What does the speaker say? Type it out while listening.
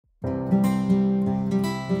Hi,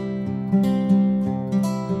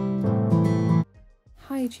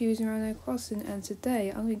 it's Raylongleg Crossing, and today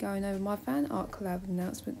I'm going to be going over my Fanart Collab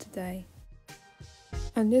announcement today.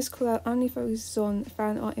 And this collab only focuses on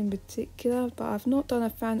fan art in particular, but I've not done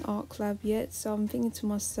a Fanart collab yet, so I'm thinking to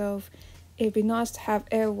myself, it'd be nice to have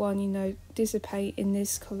everyone, dissipate in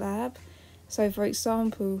this collab. So for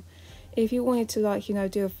example, if you wanted to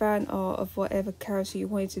do a fan art of whatever character you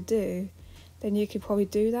wanted to do, then you could probably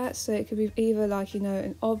do that. So it could be either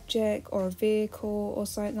an object or a vehicle or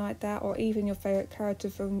something like that, or even your favourite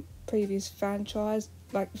character from previous franchise,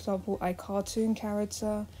 like for example a cartoon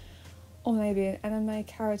character or maybe an anime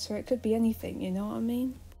character. It could be anything, you know what I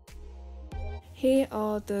mean? Here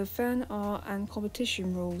are the fan art and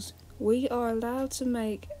competition rules. We are allowed to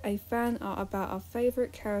make a fan art about our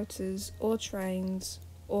favourite characters or trains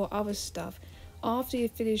or other stuff. After you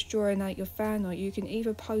finish drawing out your fan art, you can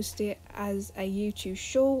either post it as a YouTube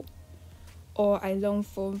short or a long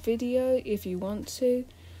form video if you want to,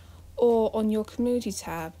 or on your community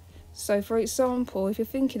tab. So for example, if you're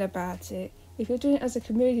thinking about it, if you're doing it as a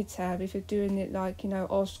community tab, if you're doing it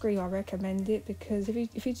off screen, I recommend it, because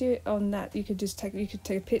if you do it on that, you could take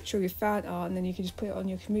a picture of your fan art and then you can just put it on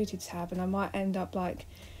your community tab, and I might end up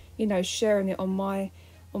sharing it on my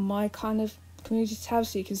kind of community tab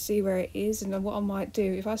so you can see where it is. And then what I might do,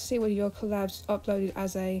 if I see one of your collabs uploaded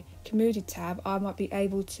as a community tab, I might be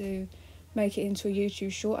able to make it into a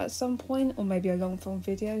YouTube short at some point, or maybe a long form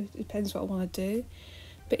video. It depends what I want to do.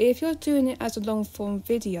 But if you're doing it as a long form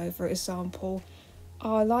video, for example,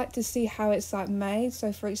 I like to see how it's made.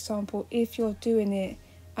 So for example, if you're doing it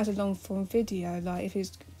as a long form video, if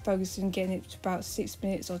it's focusing on getting it to about 6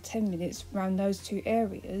 minutes or 10 minutes around those two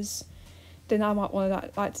areas, then I might want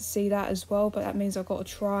to like to see that as well. But that means I've got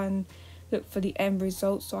to try and look for the end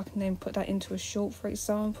result so I can then put that into a short, for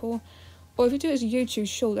example. Or if you do it as a YouTube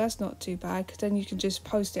short, that's not too bad, because then you can just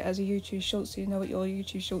post it as a YouTube short so you know what your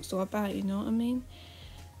YouTube short's all about, you know what I mean?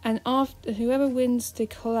 And after, whoever wins the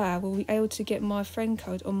collab will be able to get my friend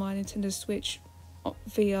code on my Nintendo Switch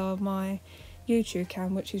via my YouTube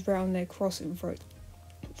account, which is Raylongleg Crossing,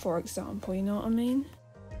 for example, you know what I mean?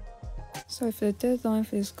 So for the deadline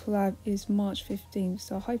for this collab is March 15th,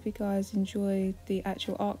 so I hope you guys enjoy the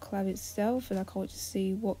actual art collab itself, and I can't wait to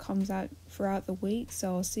see what comes out throughout the week.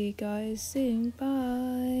 So I'll see you guys soon,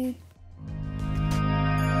 bye!